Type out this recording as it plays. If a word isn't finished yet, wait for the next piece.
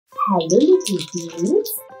Hello little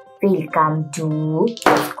kids, welcome to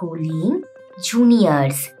Schooling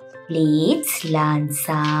Juniors. Let's learn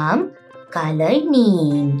some color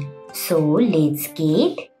name. So let's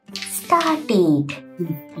get started.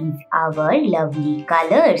 This is our lovely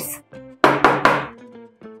colors.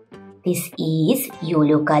 This is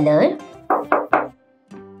yellow color.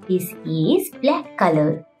 This is black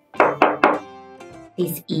color.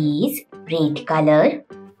 This is red color.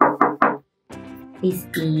 This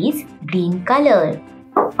is green color.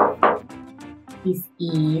 This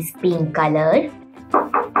is pink color.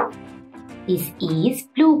 This is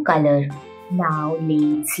blue color. Now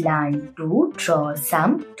let's learn to draw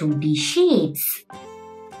some 2D shapes.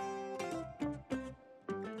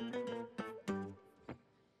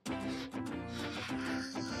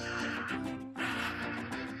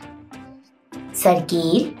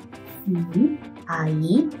 Circle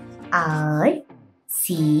C-I-R-C-L-E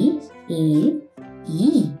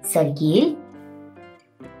circle.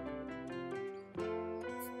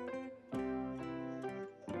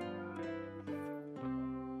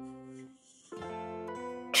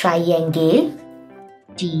 Triangle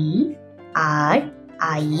T-R-I-A-N-G-L-E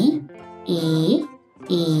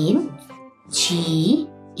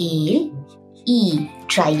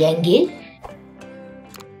triangle.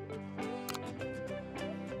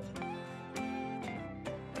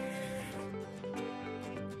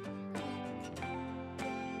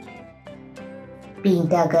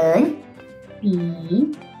 Pentagon P-E-N-T-A-G-O-N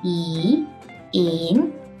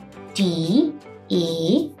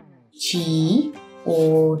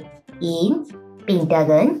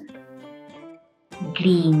Pentagon.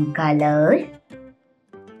 Green color.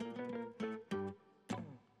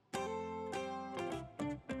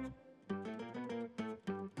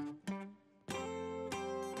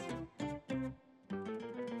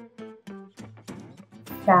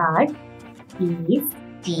 Star is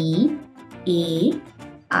T-A-R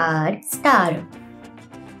star.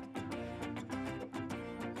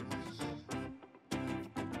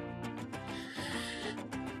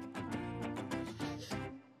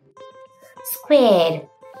 Square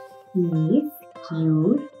is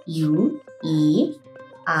Q-U-A-R-E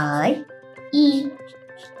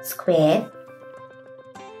square.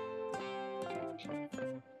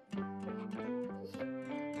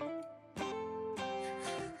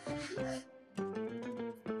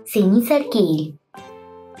 Semicircle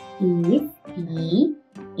is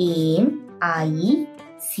E-M-I-C-I-R-C-L-E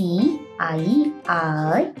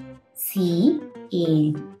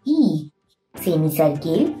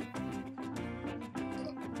semicircle.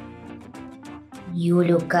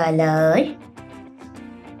 Yellow color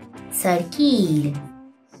circle.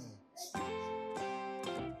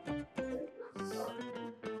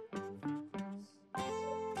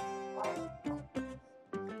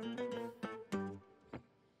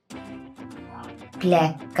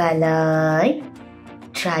 Black color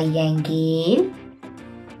triangle.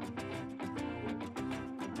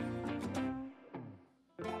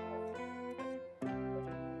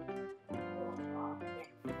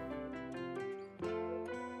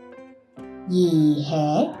 ये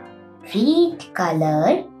है red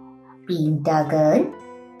color pentagon.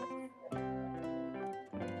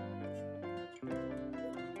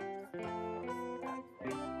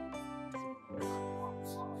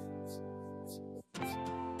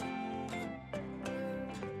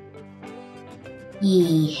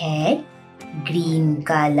 ये है green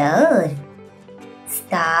color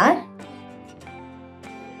star.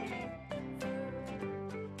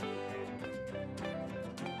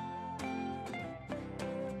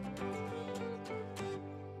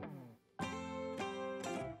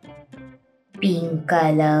 Pink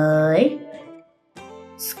color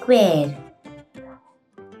square.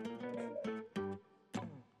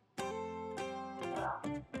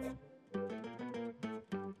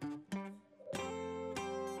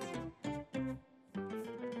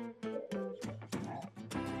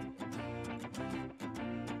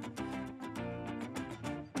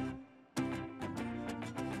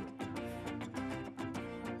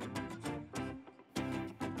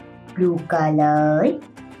 Blue color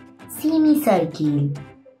semicircle.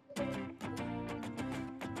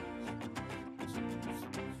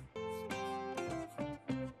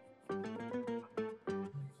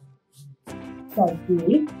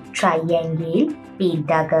 Circle, triangle,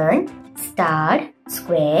 pentagon, star,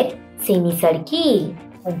 square, semicircle.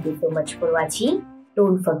 Thank you so much for watching.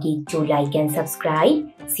 Don't forget to like and subscribe.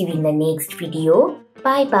 See you in the next video.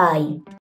 Bye bye.